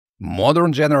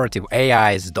Modern generative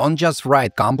AIs don't just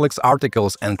write complex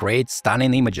articles and create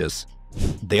stunning images.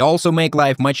 They also make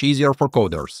life much easier for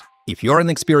coders. If you're an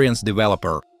experienced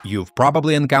developer, you've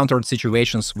probably encountered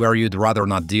situations where you'd rather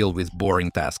not deal with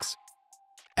boring tasks.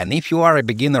 And if you are a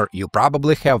beginner, you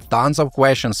probably have tons of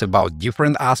questions about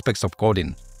different aspects of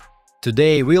coding.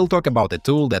 Today, we'll talk about a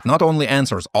tool that not only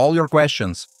answers all your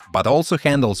questions, but also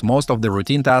handles most of the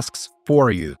routine tasks for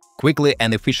you, quickly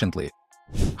and efficiently.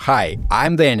 Hi,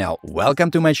 I'm Daniel.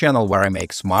 Welcome to my channel where I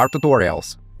make smart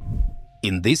tutorials.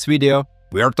 In this video,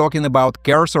 we are talking about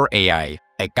Cursor AI,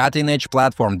 a cutting-edge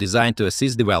platform designed to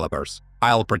assist developers.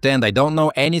 I'll pretend I don't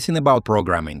know anything about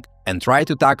programming and try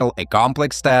to tackle a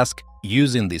complex task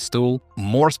using this tool,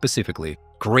 more specifically,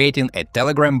 creating a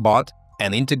Telegram bot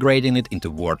and integrating it into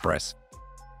WordPress.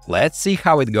 Let's see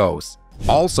how it goes.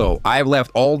 Also, I've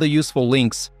left all the useful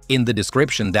links in the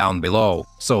description down below,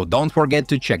 so don't forget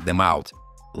to check them out.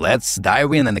 Let's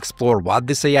dive in and explore what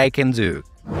this AI can do.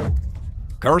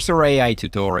 Cursor AI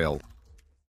tutorial.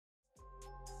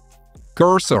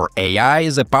 Cursor AI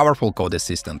is a powerful code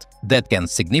assistant that can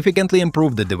significantly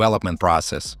improve the development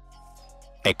process.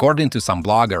 According to some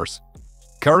bloggers,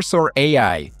 Cursor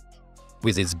AI,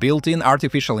 with its built-in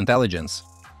artificial intelligence,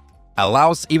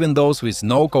 allows even those with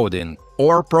no coding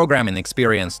or programming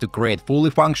experience to create fully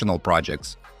functional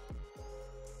projects.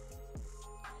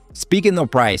 Speaking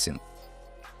of pricing,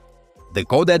 the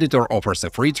code editor offers a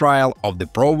free trial of the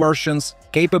Pro version's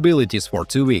capabilities for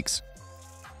 2 weeks,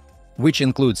 which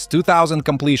includes 2,000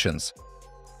 completions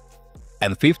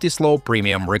and 50 slow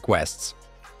premium requests.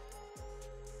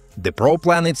 The Pro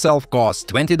plan itself costs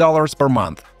 $20 per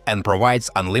month and provides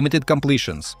unlimited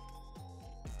completions,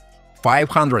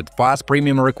 500 fast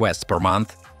premium requests per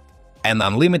month, and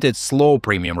unlimited slow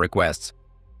premium requests.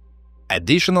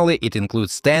 Additionally, it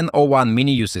includes 10 O1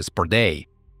 mini uses per day.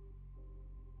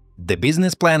 The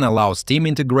business plan allows Team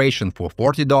integration for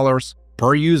 $40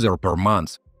 per user per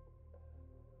month.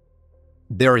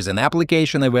 There is an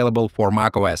application available for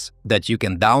macOS that you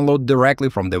can download directly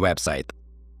from the website.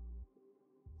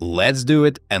 Let's do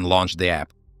it and launch the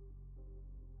app.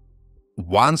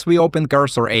 Once we open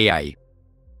Cursor AI,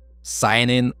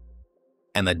 sign in,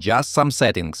 and adjust some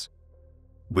settings,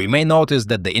 we may notice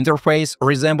that the interface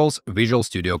resembles Visual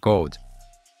Studio Code.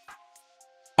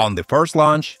 On the first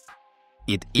launch,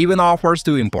 it even offers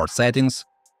to import settings,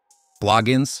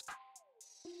 plugins,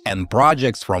 and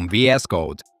projects from VS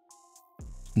Code.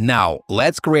 Now,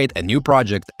 let's create a new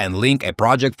project and link a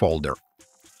project folder.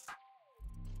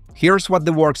 Here's what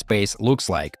the workspace looks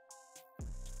like.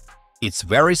 It's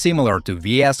very similar to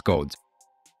VS Code.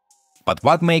 But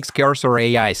what makes Cursor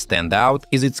AI stand out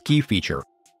is its key feature: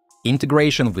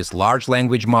 integration with large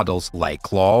language models like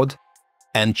Claude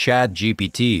and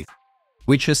ChatGPT,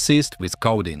 which assist with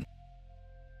coding.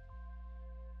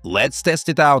 Let's test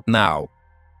it out now.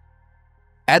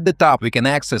 At the top, we can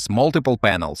access multiple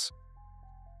panels.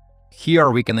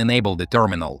 Here we can enable the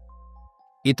terminal.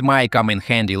 It might come in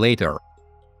handy later.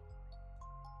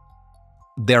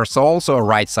 There's also a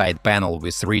right side panel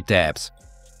with 3 tabs.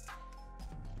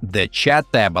 The Chat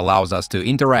tab allows us to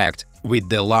interact with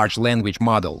the large language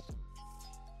model.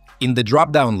 In the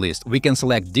drop-down list, we can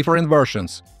select different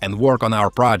versions and work on our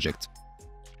project.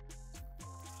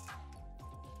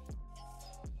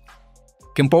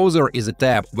 Composer is a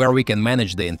tab where we can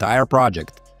manage the entire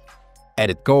project,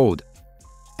 edit code,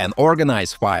 and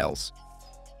organize files.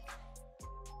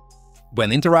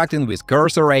 When interacting with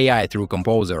Cursor AI through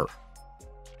Composer,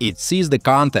 it sees the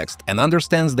context and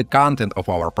understands the content of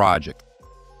our project.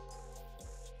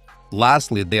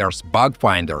 Lastly, there's Bug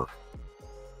Finder,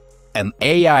 an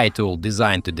AI tool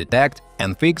designed to detect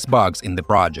and fix bugs in the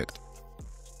project.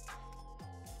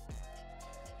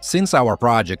 Since our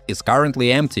project is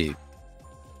currently empty,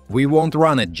 we won't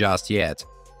run it just yet.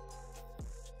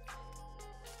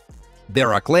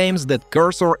 There are claims that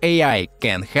Cursor AI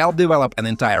can help develop an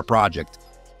entire project,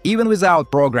 even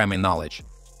without programming knowledge.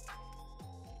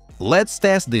 Let's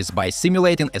test this by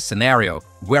simulating a scenario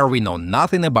where we know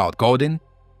nothing about coding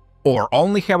or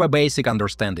only have a basic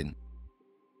understanding.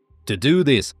 To do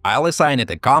this, I'll assign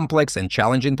it a complex and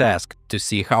challenging task to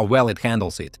see how well it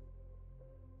handles it.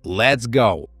 Let's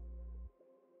go!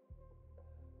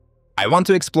 I want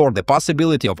to explore the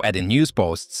possibility of adding news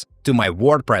posts to my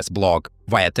WordPress blog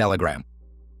via Telegram.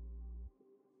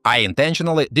 I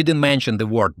intentionally didn't mention the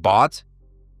word bot.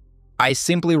 I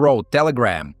simply wrote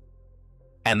Telegram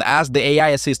and asked the AI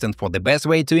assistant for the best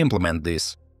way to implement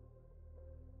this.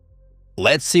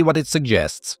 Let's see what it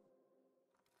suggests.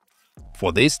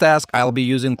 For this task, I'll be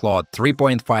using Claude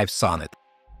 3.5 Sonnet,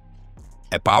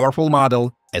 a powerful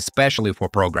model, especially for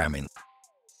programming.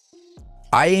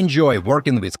 I enjoy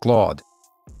working with Claude.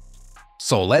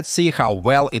 So let's see how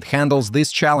well it handles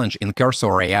this challenge in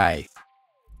Cursor AI.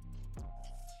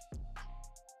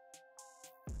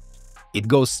 It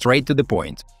goes straight to the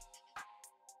point.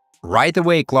 Right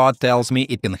away, Claude tells me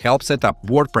it can help set up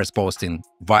WordPress posting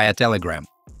via Telegram.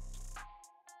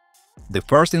 The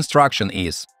first instruction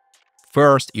is,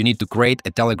 first you need to create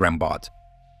a Telegram bot.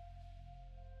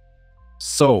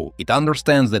 So it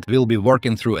understands that we'll be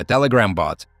working through a Telegram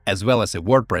bot as well as a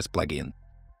WordPress plugin.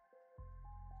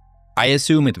 I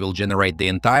assume it will generate the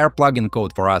entire plugin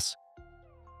code for us.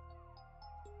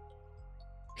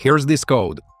 Here's this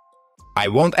code. I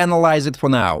won't analyze it for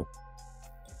now.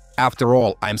 After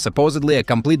all, I'm supposedly a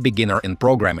complete beginner in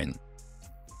programming.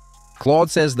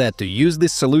 Claude says that to use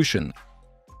this solution,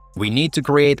 we need to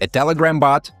create a Telegram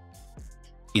bot,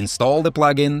 install the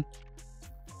plugin,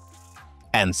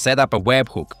 and set up a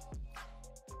webhook.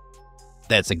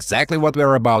 That's exactly what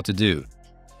we're about to do.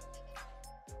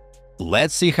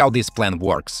 Let's see how this plan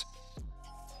works.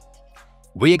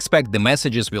 We expect the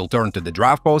messages will turn to the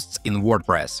draft posts in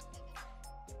WordPress.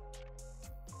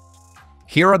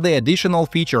 Here are the additional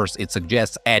features it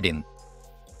suggests adding: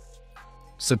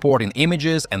 supporting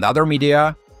images and other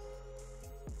media,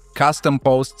 custom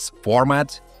posts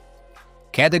format,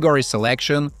 category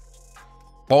selection,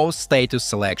 post status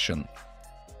selection,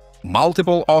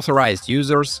 multiple authorized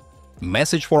users,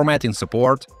 message formatting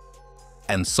support,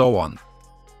 and so on.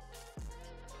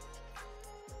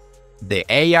 The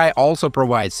AI also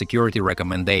provides security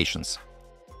recommendations.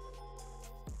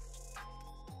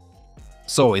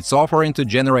 So it's offering to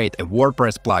generate a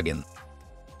WordPress plugin.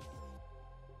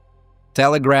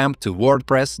 Telegram to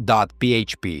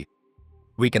WordPress.php.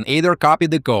 We can either copy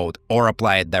the code or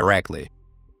apply it directly.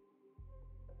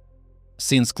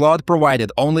 Since Claude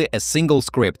provided only a single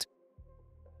script,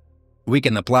 we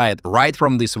can apply it right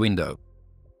from this window.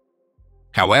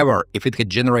 However, if it had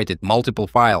generated multiple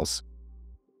files,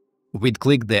 we'd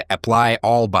click the Apply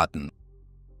All button.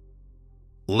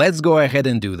 Let's go ahead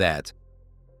and do that.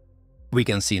 We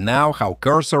can see now how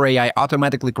Cursor AI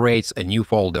automatically creates a new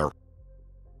folder: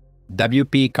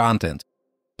 WP Content,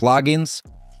 Plugins,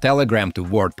 Telegram to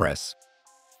WordPress.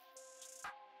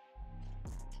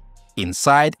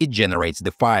 Inside, it generates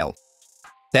the file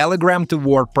Telegram to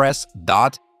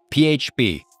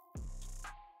WordPress.php.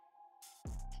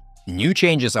 New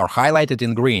changes are highlighted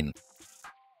in green.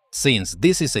 Since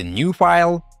this is a new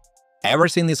file,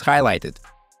 everything is highlighted.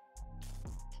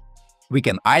 We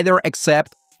can either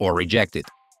accept or reject it.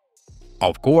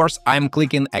 Of course, I'm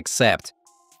clicking Accept.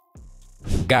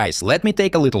 Guys, let me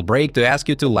take a little break to ask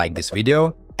you to like this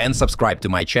video and subscribe to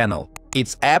my channel.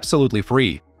 It's absolutely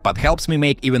free, but helps me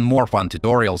make even more fun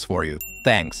tutorials for you.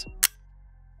 Thanks!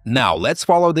 Now let's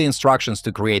follow the instructions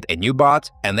to create a new bot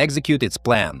and execute its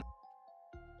plan.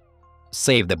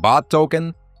 Save the bot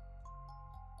token,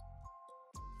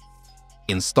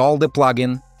 install the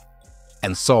plugin,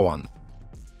 and so on.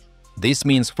 This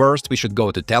means first we should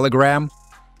go to Telegram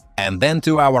and then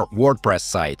to our WordPress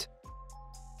site.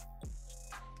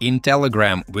 In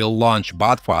Telegram, we'll launch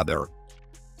BotFather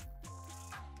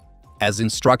as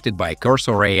instructed by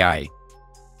Cursor AI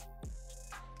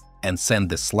and send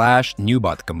the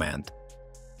 /newbot command.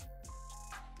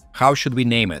 How should we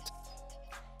name it?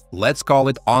 Let's call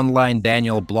it Online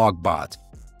Daniel Blog Bot.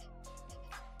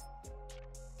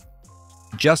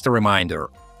 Just a reminder,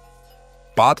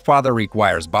 BotFather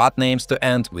requires bot names to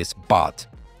end with bot.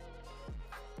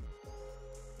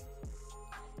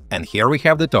 And here we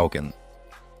have the token.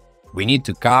 We need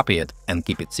to copy it and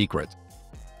keep it secret.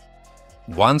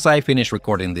 Once I finish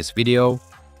recording this video,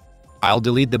 I'll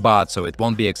delete the bot so it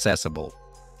won't be accessible.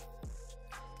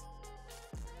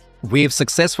 We've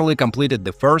successfully completed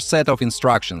the first set of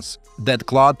instructions that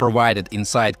Claude provided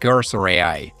inside Cursor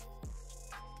AI.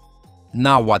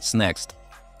 Now what's next?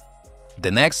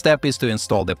 The next step is to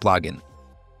install the plugin.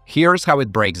 Here's how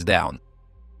it breaks down.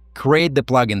 Create the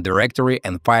plugin directory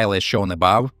and file as shown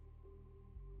above.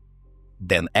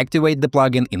 Then activate the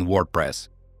plugin in WordPress.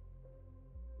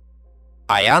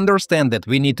 I understand that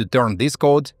we need to turn this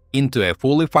code into a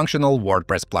fully functional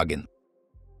WordPress plugin.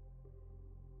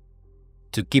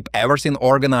 To keep everything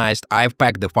organized, I've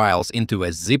packed the files into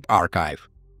a zip archive.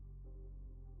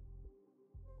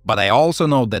 But I also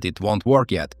know that it won't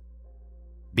work yet,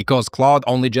 because Claude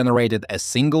only generated a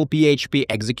single PHP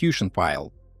execution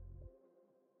file.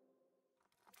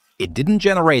 It didn't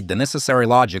generate the necessary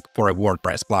logic for a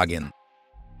WordPress plugin.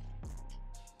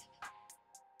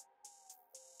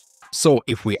 So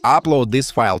if we upload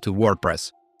this file to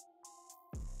WordPress,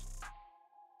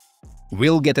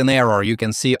 we'll get an error you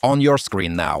can see on your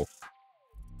screen now.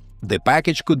 The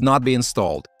package could not be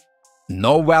installed.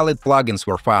 No valid plugins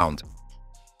were found.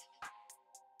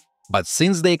 But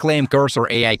since they claim Cursor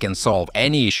AI can solve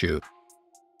any issue,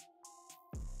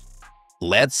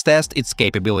 let's test its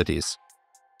capabilities.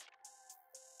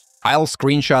 I'll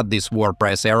screenshot this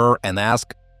WordPress error and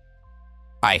ask,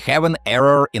 I have an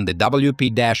error in the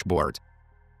WP dashboard.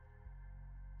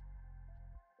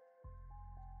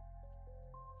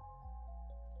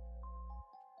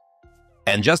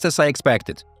 And just as I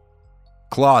expected,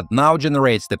 Claude now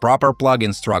generates the proper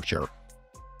plugin structure,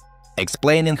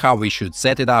 explaining how we should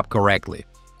set it up correctly.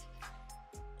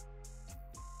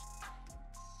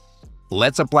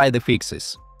 Let's apply the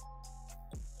fixes.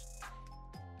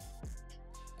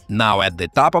 Now at the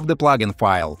top of the plugin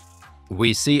file,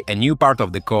 we see a new part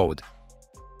of the code.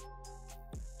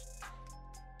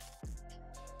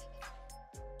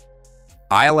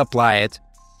 I'll apply it,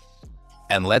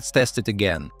 and let's test it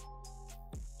again.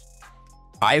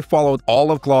 I followed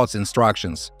all of Claude's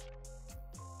instructions,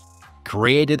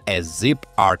 created a zip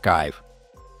archive,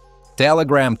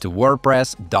 telegram to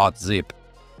WordPress.zip,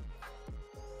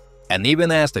 and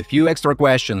even asked a few extra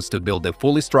questions to build a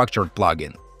fully structured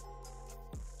plugin.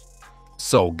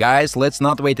 So guys, let's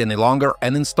not wait any longer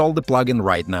and install the plugin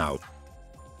right now.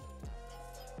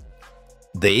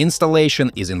 The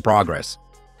installation is in progress.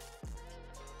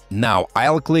 Now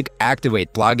I'll click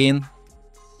Activate Plugin,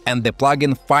 and the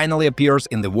plugin finally appears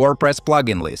in the WordPress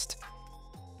plugin list.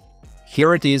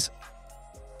 Here it is,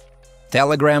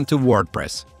 Telegram to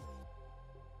WordPress.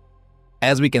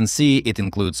 As we can see, it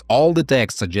includes all the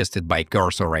text suggested by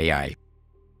Cursor AI.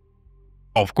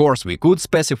 Of course, we could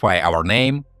specify our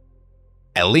name,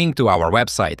 a link to our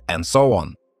website, and so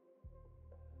on.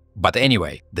 But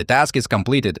anyway, the task is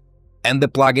completed and the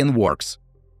plugin works.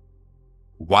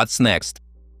 What's next?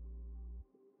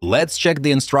 Let's check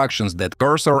the instructions that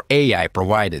Cursor AI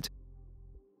provided.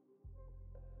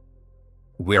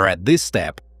 We're at this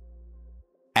step.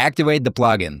 Activate the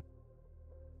plugin.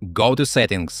 Go to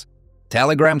Settings,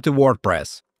 Telegram to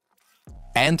WordPress.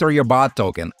 Enter your bot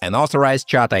token and authorized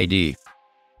chat ID.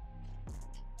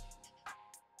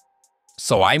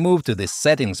 So I move to the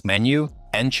Settings menu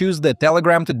and choose the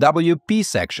Telegram to WP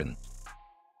section.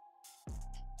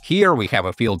 Here we have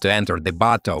a field to enter the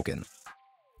bot token.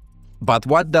 But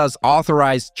what does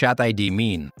authorized chat ID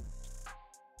mean?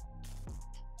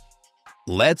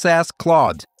 Let's ask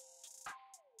Claude.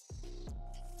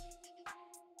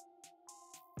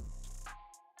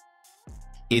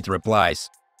 It replies,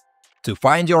 to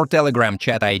find your Telegram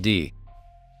chat ID,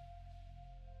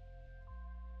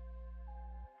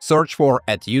 search for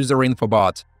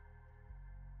 @userinfobot,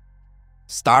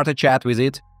 start a chat with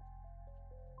it,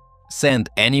 send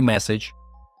any message,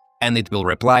 and it will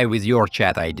reply with your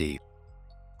chat ID.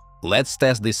 Let's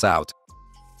test this out.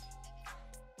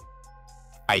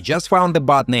 I just found the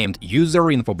bot named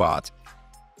UserInfoBot.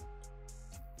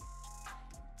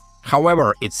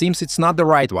 However, it seems it's not the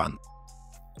right one.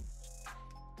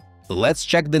 Let's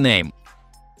check the name.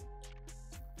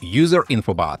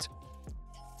 UserInfoBot.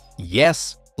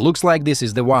 Yes, looks like this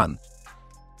is the one.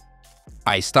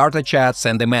 I start a chat,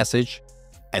 send a message,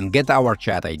 and get our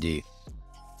chat ID.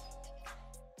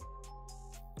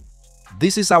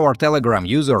 This is our Telegram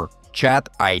user chat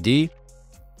ID,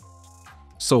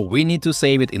 so we need to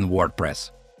save it in WordPress.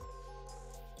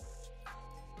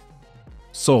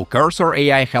 So Cursor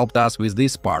AI helped us with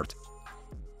this part.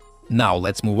 Now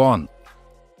let's move on.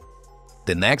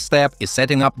 The next step is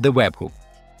setting up the webhook.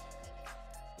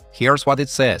 Here's what it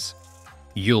says.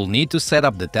 You'll need to set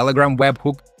up the Telegram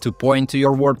webhook to point to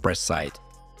your WordPress site.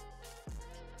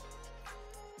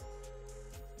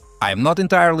 I'm not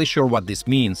entirely sure what this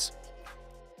means,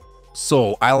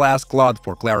 so I'll ask Claude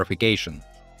for clarification.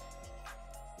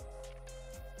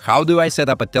 How do I set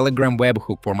up a Telegram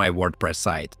webhook for my WordPress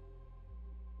site?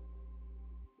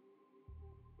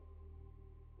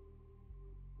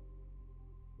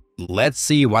 Let's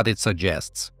see what it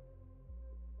suggests.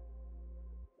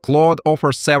 Claude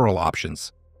offers several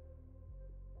options,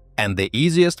 and the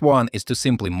easiest one is to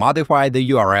simply modify the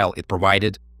URL it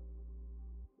provided,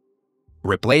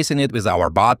 replacing it with our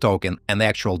bot token and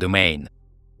actual domain.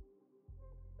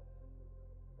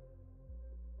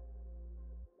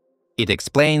 It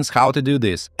explains how to do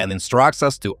this and instructs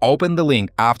us to open the link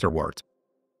afterward.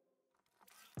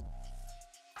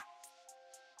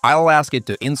 I'll ask it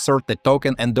to insert the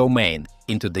token and domain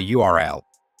into the URL.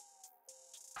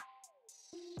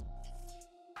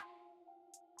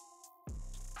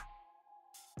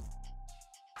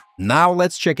 Now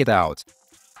let's check it out.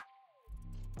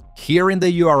 Here in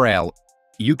the URL,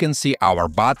 you can see our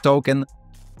bot token,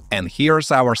 and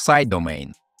here's our site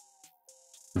domain.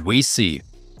 We see,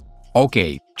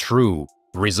 OK, true,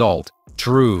 result,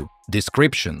 true,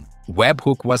 Description: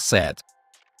 webhook was set.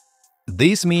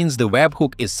 This means the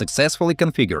webhook is successfully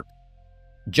configured,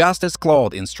 just as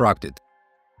Claude instructed.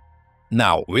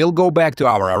 Now we'll go back to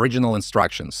our original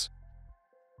instructions.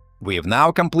 We've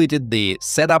now completed the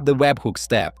set up the webhook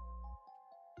step.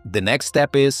 The next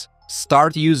step is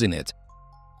start using it.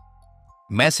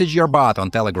 Message your bot on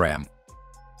Telegram.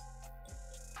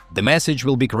 The message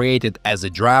will be created as a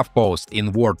draft post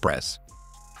in WordPress.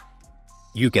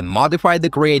 You can modify the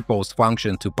create post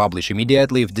function to publish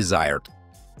immediately if desired.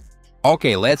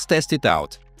 Okay, let's test it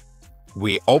out.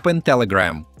 We open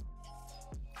Telegram,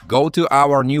 go to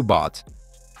our new bot,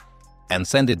 and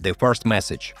send it the first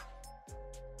message.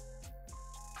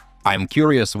 I'm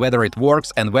curious whether it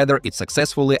works and whether it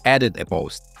successfully added a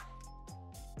post.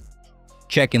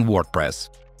 Check in WordPress.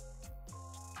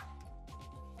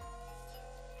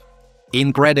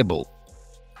 Incredible!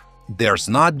 There's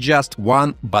not just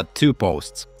one, but two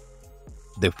posts.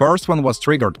 The first one was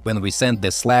triggered when we sent the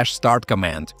 /start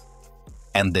command,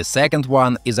 and the second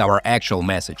one is our actual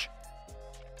message.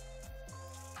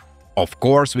 Of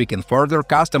course, we can further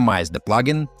customize the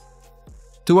plugin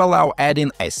to allow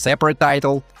adding a separate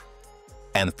title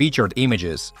and featured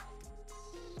images.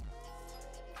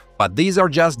 But these are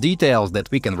just details that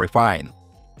we can refine.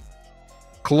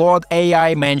 Claude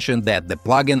AI mentioned that the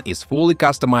plugin is fully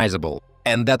customizable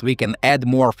and that we can add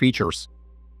more features.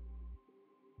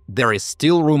 There is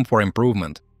still room for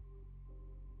improvement.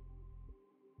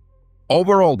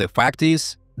 Overall, the fact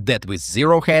is that with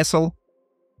zero hassle,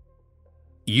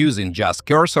 using just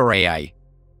Cursor AI,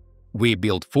 we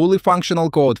built fully functional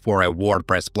code for a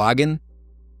WordPress plugin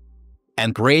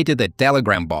and created a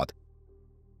Telegram bot.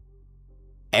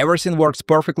 Everything works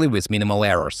perfectly with minimal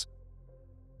errors.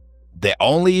 The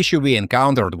only issue we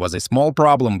encountered was a small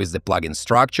problem with the plugin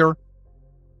structure,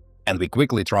 and we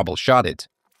quickly troubleshot it.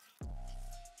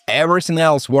 Everything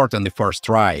else worked on the first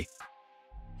try.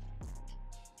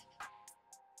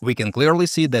 We can clearly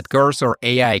see that Cursor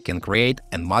AI can create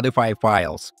and modify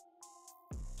files.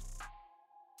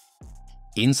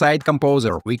 Inside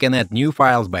Composer, we can add new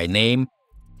files by name,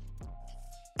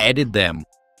 edit them,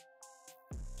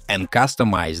 and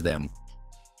customize them.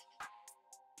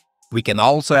 We can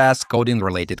also ask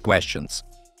coding-related questions.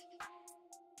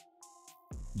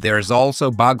 There's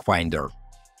also Bug Finder,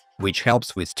 which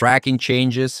helps with tracking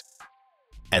changes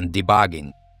and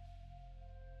debugging.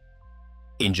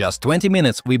 In just 20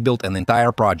 minutes, we built an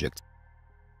entire project.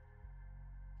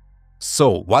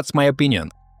 So, what's my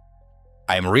opinion?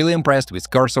 I'm really impressed with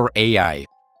Cursor AI.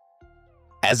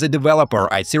 As a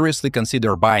developer, I seriously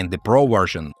consider buying the Pro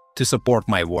version to support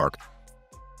my work.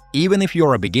 Even if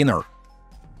you're a beginner,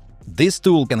 this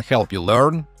tool can help you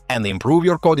learn and improve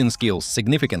your coding skills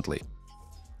significantly.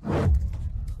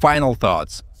 Final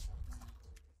thoughts.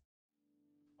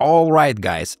 Alright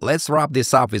guys, let's wrap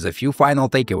this up with a few final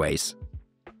takeaways.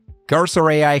 Cursor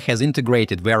AI has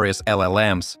integrated various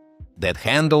LLMs that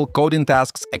handle coding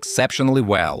tasks exceptionally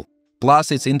well.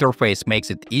 Plus, its interface makes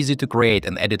it easy to create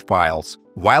and edit files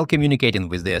while communicating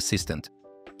with the assistant.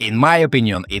 In my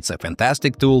opinion, it's a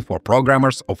fantastic tool for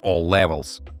programmers of all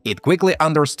levels. It quickly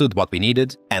understood what we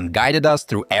needed and guided us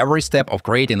through every step of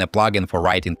creating a plugin for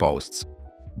writing posts.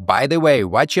 By the way,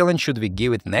 what challenge should we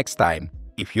give it next time?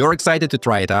 If you're excited to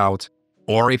try it out,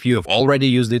 or if you have already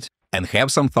used it and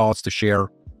have some thoughts to share,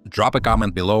 drop a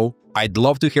comment below. I'd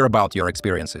love to hear about your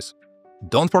experiences.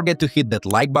 Don't forget to hit that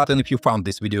like button if you found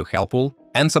this video helpful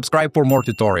and subscribe for more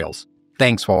tutorials.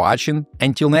 Thanks for watching,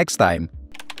 until next time!